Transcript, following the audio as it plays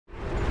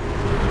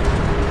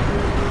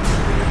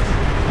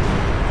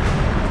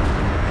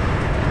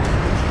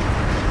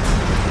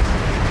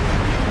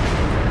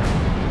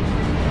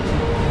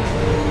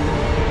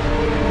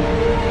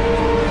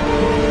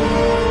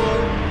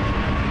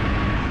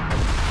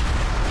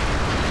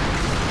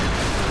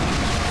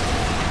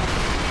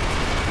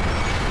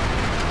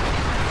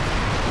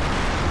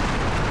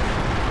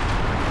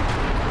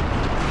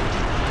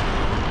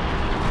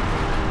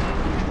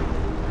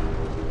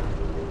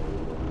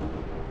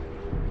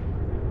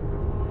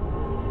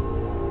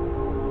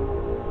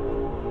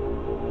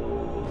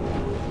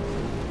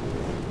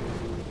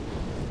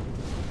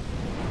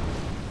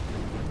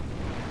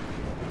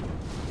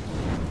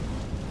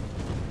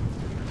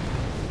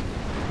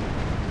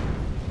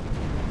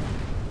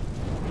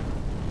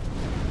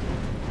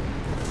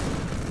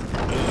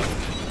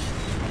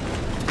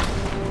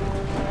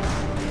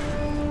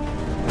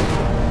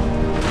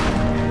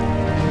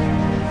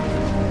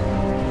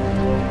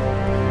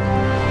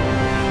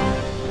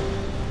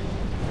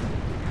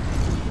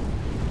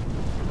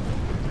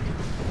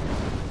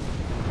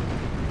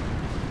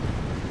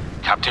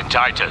Captain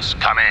Titus,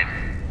 come in.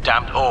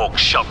 Damned orcs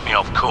shot me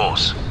off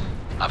course.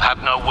 I've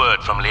had no word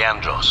from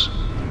Leandros,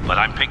 but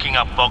I'm picking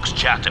up box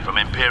chatter from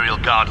Imperial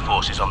Guard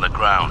forces on the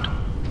ground.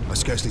 I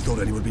scarcely thought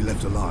anyone would be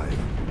left alive,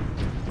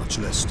 much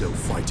less still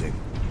fighting.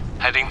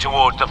 Heading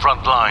towards the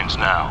front lines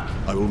now.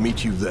 I will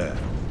meet you there.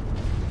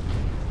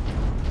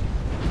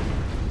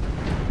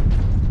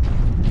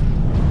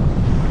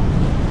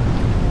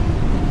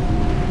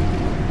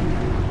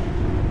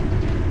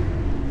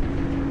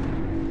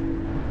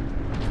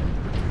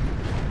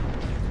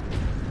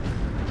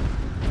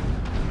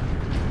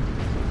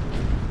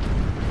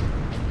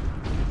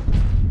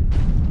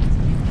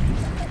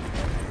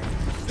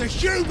 The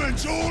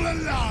humans all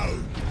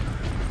alone!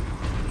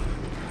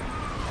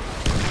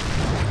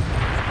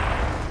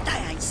 They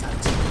ain't so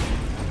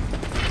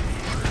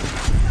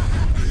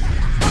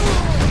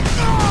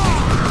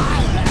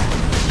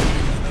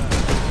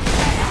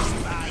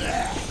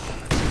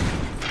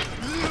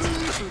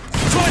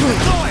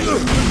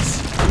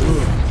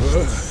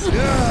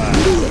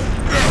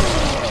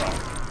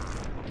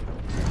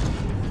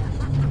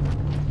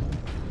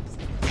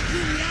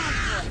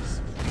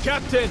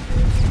Captain!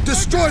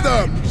 Destroy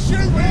them!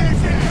 Shoot me!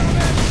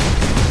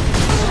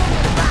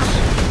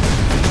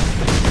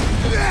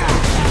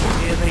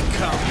 Here they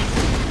come.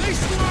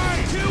 This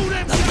way! Kill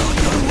them! They've got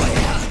no way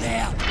out of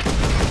there.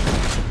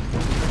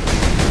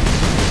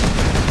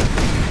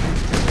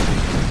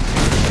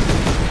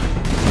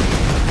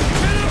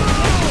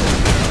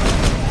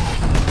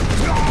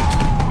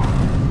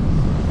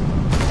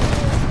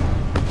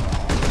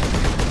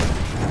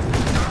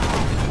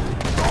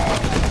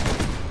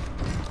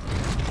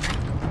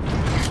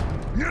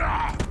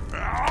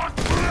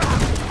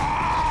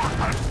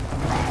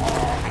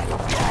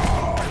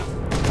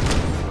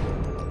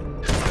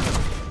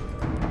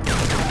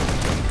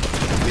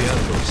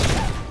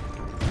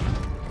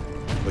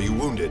 Are you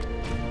wounded?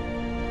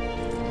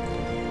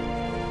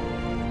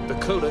 The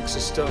Codex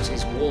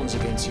Astartes warns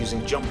against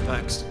using jump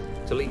packs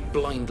to leap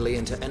blindly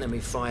into enemy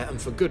fire,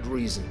 and for good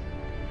reason.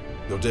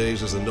 Your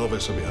days as a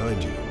novice are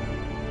behind you.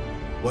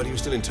 Why do you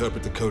still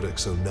interpret the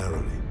Codex so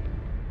narrowly?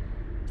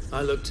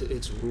 I looked at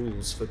its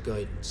rules for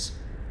guidance.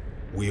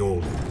 We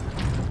all do.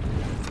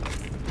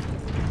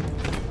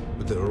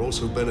 But there are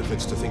also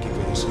benefits to thinking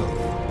for yourself,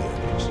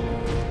 Leandros.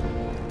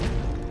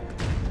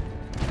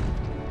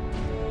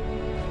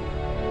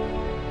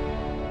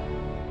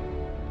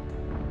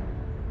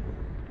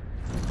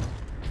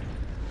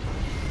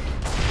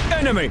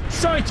 Enemy!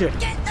 Sighted!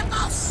 Get the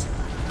boss!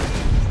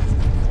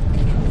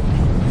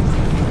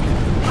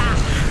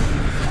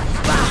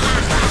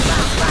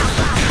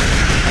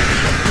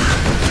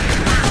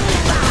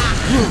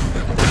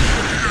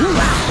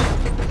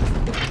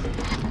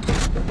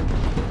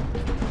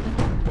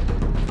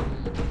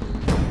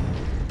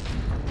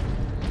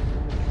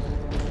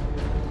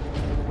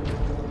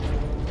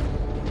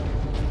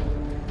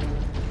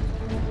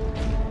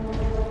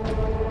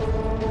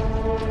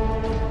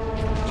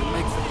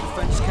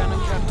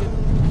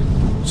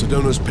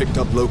 Sidonus picked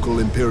up local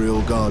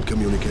Imperial Guard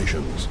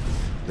communications.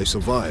 They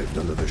survived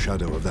under the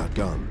shadow of that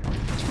gun.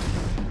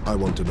 I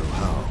want to know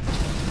how.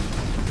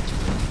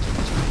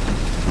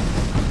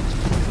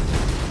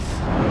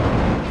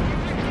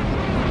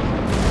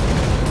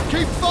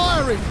 Keep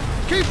firing!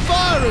 Keep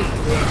firing!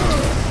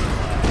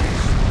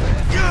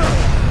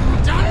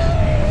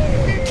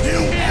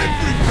 Kill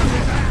everything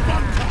in that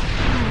bunker!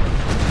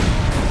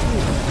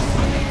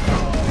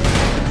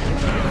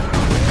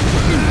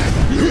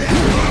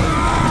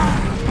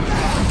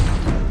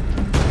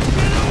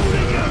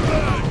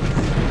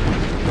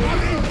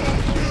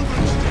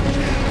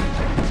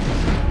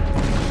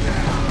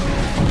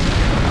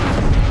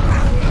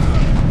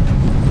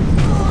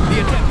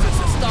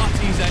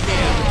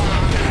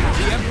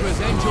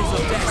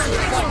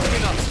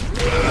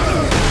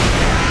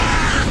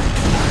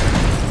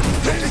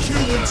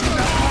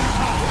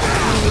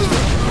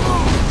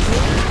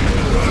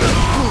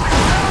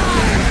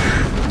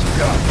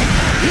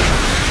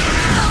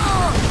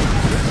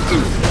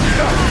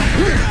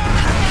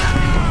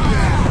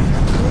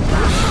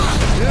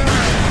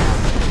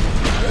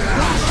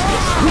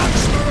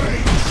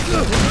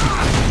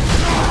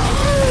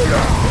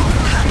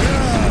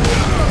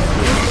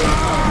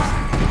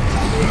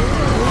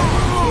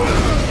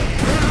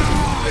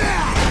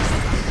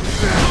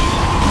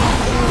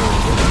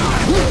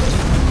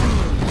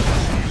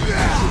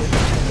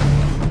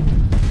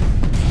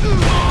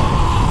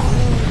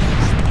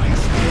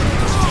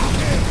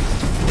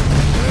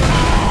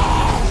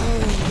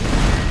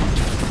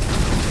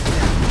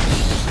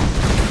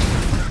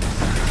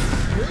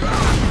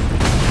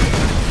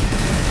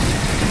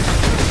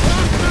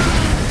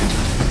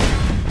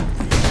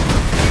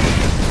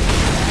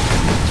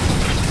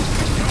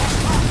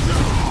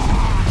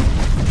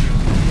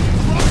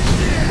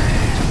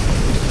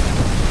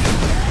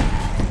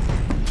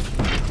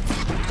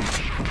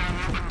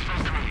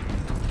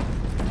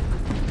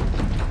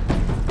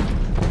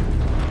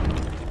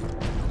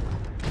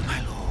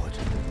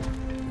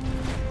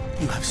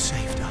 You have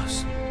saved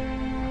us.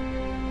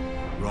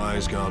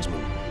 Rise,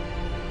 guardsmen.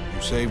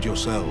 You saved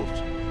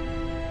yourselves.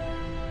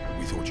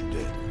 We thought you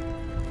did.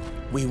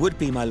 We would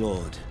be, my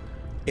lord,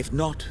 if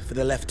not for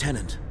the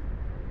lieutenant.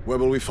 Where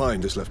will we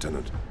find this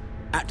lieutenant?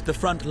 At the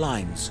front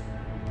lines.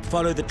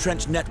 Follow the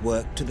trench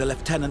network to the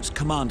lieutenant's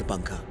command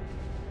bunker.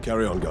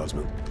 Carry on,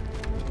 guardsman.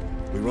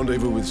 We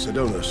rendezvous with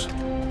Sidonus,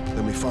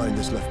 then we find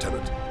this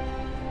lieutenant.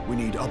 We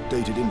need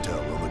updated intel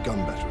on the gun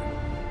battery.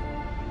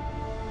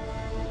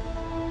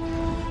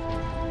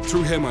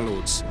 Through here, my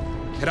lords.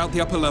 Head out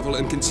the upper level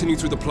and continue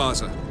through the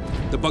plaza.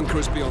 The bunker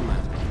is beyond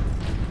that.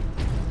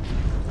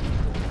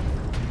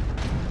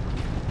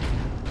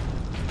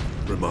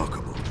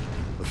 Remarkable.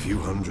 A few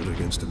hundred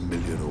against 1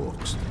 million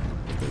orcs.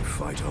 But they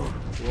fight on.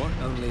 What?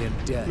 Only in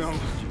death. No.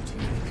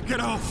 Get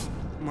off!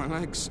 My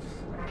legs.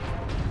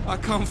 I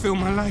can't feel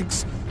my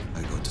legs.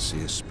 I got to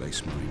see a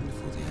space marine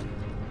before the end.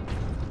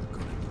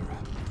 God,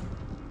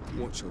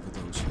 Emperor. Watch over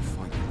those who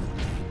fight with me.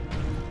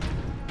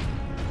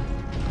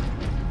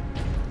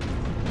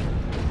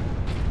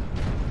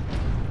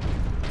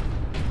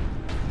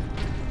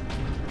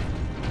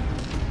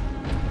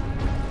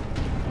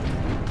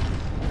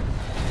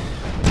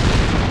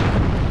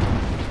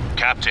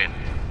 Captain,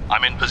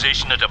 I'm in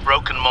position at a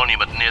broken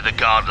monument near the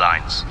guard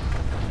lines.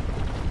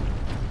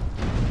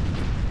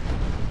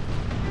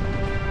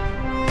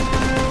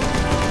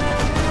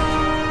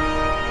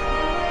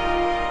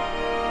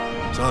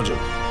 Sergeant,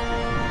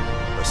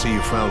 I see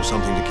you found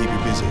something to keep you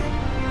busy.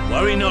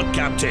 Worry not,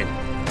 Captain.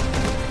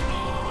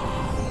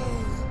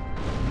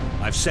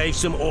 I've saved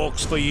some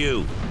orcs for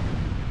you.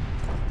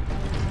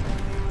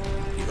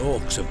 The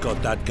orcs have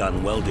got that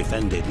gun well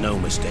defended, no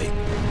mistake.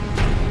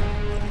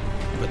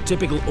 But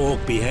typical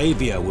orc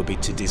behavior would be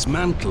to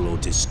dismantle or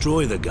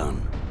destroy the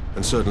gun.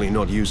 And certainly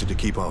not use it to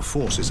keep our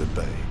forces at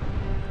bay.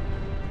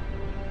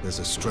 There's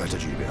a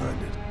strategy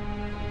behind it.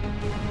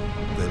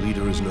 Their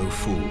leader is no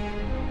fool.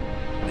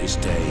 This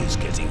day is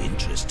getting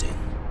interesting.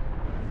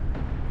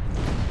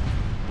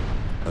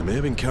 I may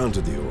have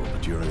encountered the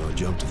orc during our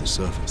jump to the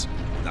surface.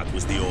 That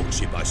was the orc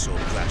ship I saw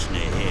crash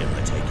near here,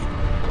 I take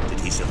it. Did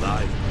he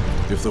survive?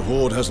 If the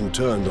horde hasn't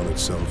turned on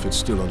itself, it's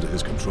still under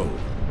his control.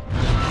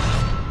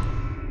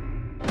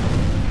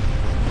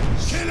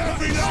 Kill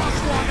every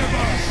last one of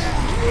us!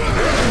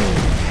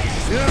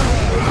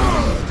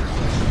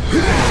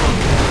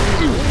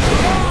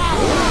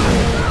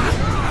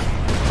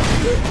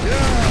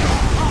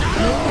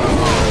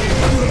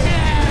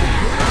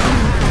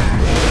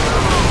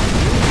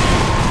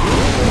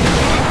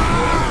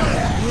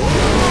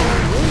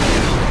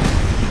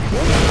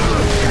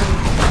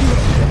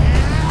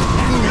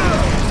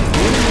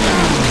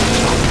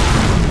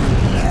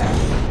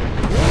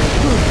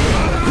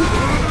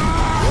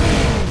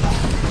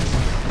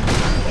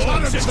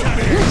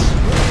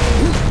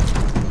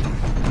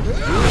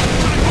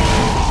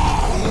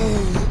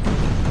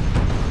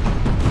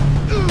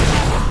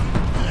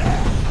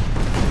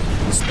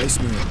 Space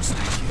Marines,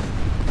 thank you.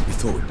 We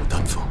thought we were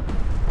done for.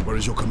 Where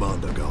is your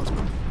commander,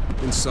 guardsman?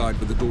 Inside,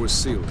 but the door is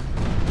sealed.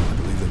 I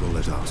believe they will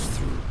let us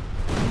through.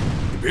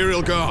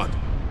 Imperial Guard,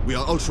 we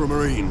are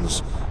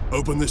Ultramarines.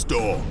 Open this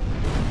door.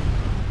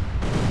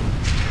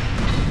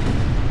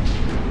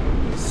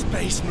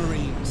 Space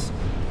Marines.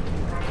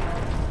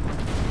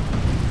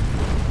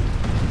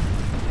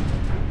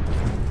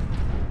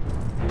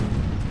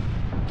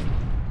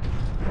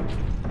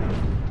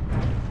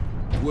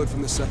 Word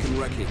from the second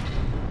recce.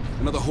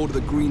 Another horde of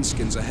the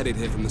Greenskins are headed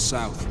here from the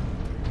south.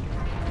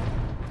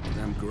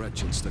 Damn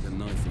Gretchen stuck a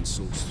knife in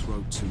Saul's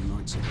throat 2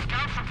 nights ago.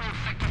 Scout support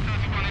sector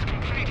 31 is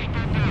completely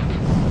burnt down.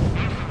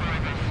 No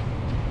survivors.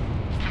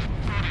 Just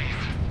bodies.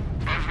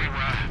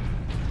 Everywhere.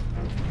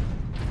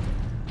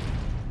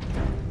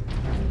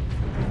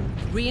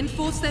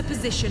 Reinforce their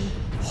position,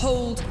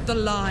 hold the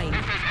line,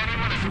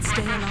 and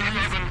stay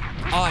alive.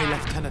 Aye,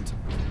 Lieutenant.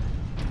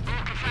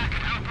 Orc attack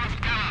at Outpost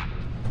Tower.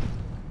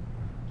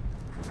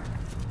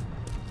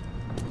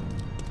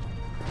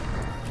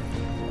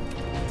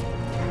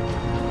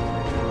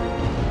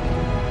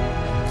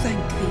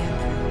 Thank the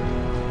Emperor.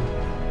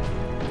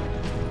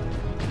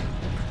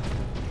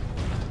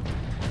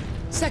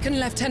 2nd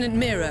Lieutenant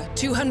Mira,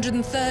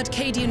 203rd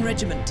Cadian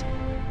Regiment.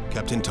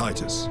 Captain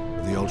Titus,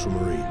 of the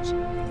Ultramarines.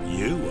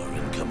 You are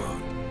in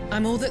command.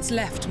 I'm all that's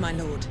left, my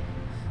lord.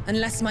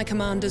 Unless my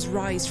commanders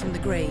rise from the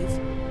grave.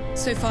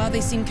 So far,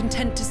 they seem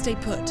content to stay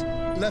put.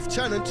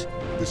 Lieutenant,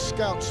 the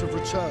scouts have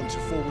returned to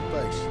forward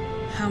base.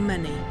 How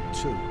many?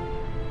 2.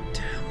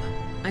 Damn.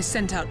 I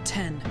sent out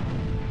 10.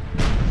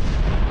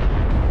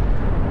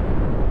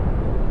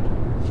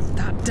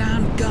 That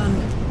damn gun.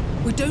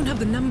 We don't have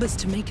the numbers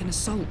to make an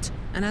assault.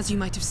 And as you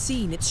might have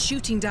seen, it's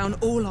shooting down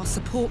all our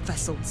support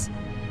vessels.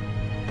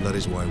 That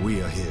is why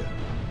we are here.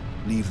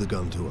 Leave the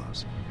gun to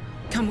us.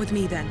 Come with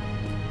me, then.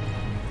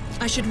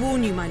 I should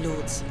warn you, my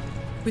lords.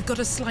 We've got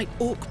a slight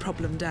orc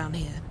problem down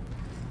here.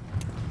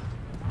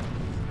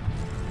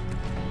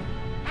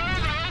 Where are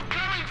they all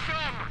coming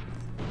from?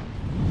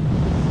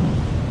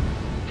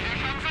 Here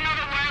comes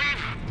another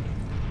wave.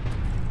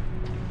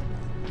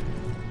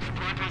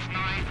 Support post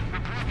 9,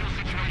 report your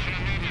situation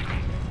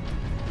immediately.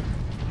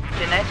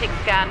 Genetic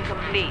scan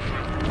complete.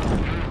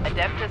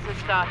 Adeptus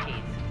Astartes.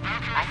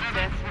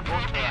 Access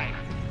authorized.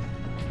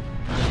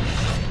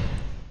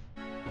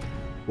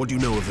 What do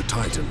you know of the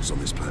Titans on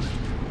this planet?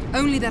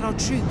 Only that our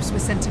troops were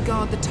sent to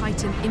guard the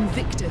Titan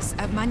Invictus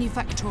at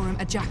Manufactorum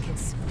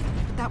Ajakis.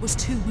 But that was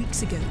 2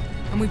 weeks ago,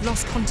 and we've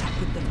lost contact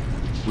with them.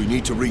 We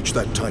need to reach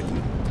that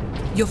Titan.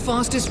 Your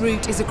fastest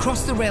route is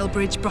across the rail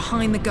bridge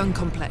behind the gun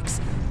complex.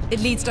 It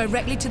leads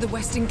directly to the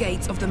western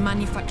gates of the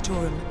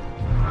Manufactorum.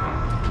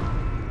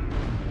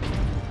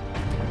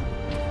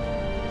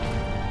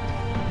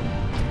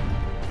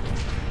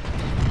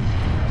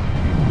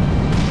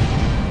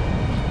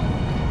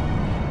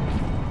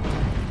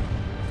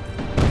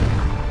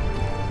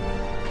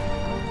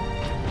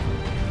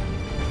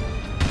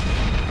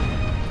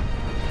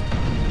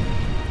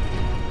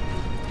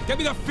 Get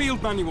me that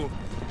field manual.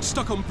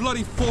 Stuck on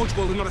bloody Forge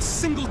World and not a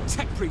single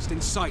tech priest in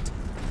sight.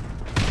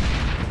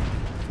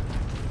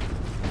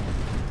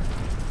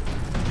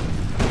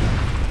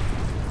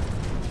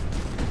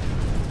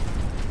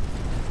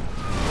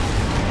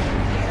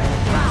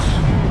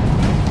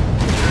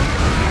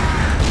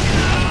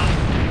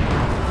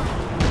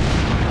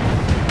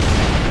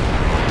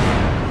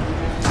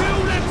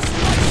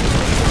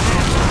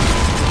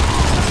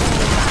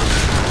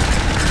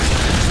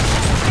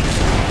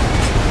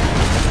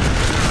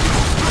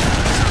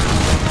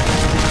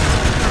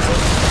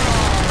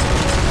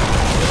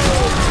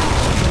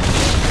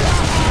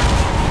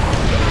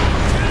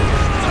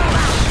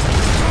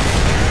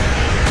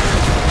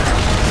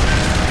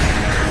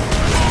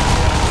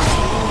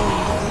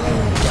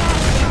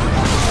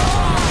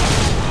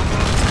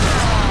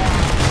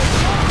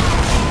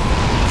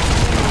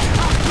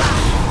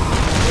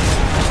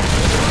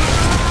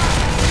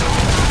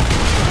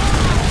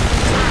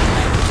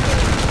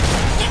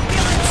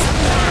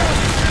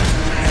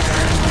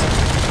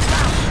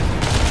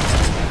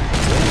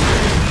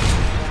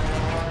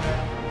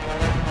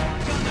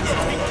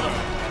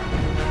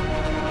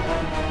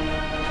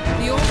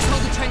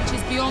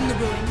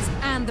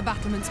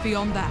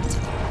 Beyond that.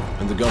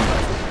 And the gun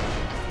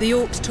battle? The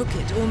Orcs took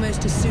it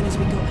almost as soon as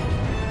we got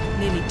here,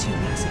 nearly 2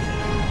 weeks ago.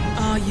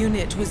 Our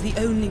unit was the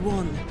only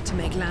one to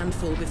make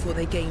landfall before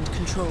they gained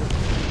control.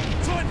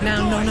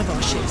 Now none of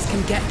our ships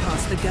can get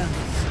past the gun.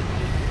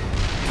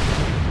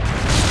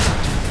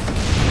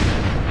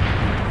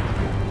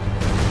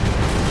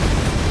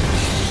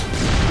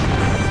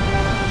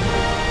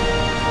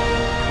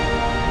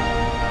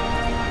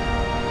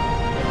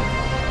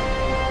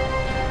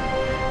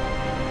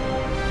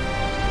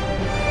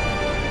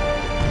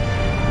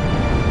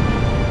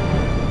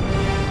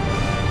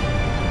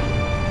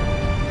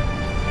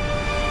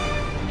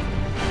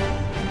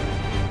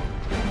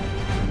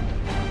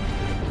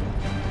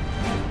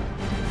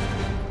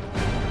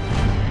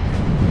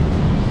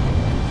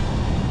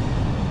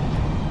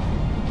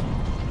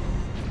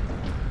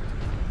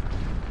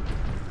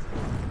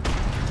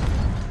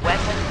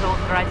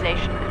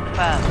 Authorization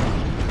confirmed.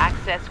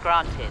 Access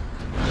granted.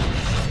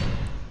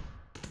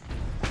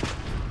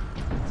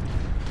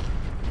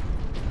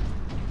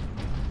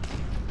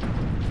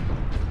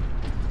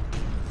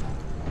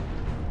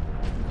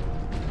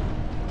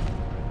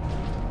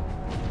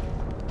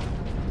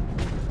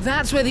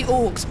 That's where the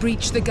Orcs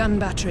breached the gun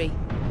battery.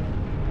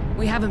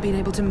 We haven't been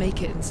able to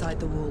make it inside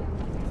the wall.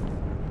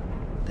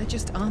 There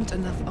just aren't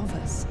enough of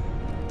us.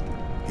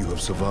 You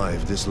have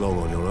survived this long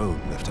on your own,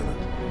 Lieutenant.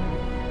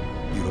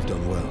 You have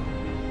done well.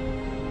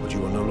 But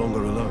you are no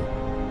longer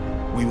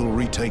alone. We will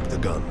retake the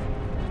gun.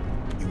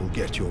 You will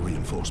get your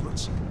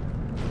reinforcements.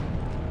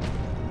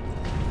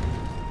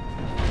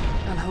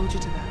 I'll hold you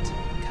to that.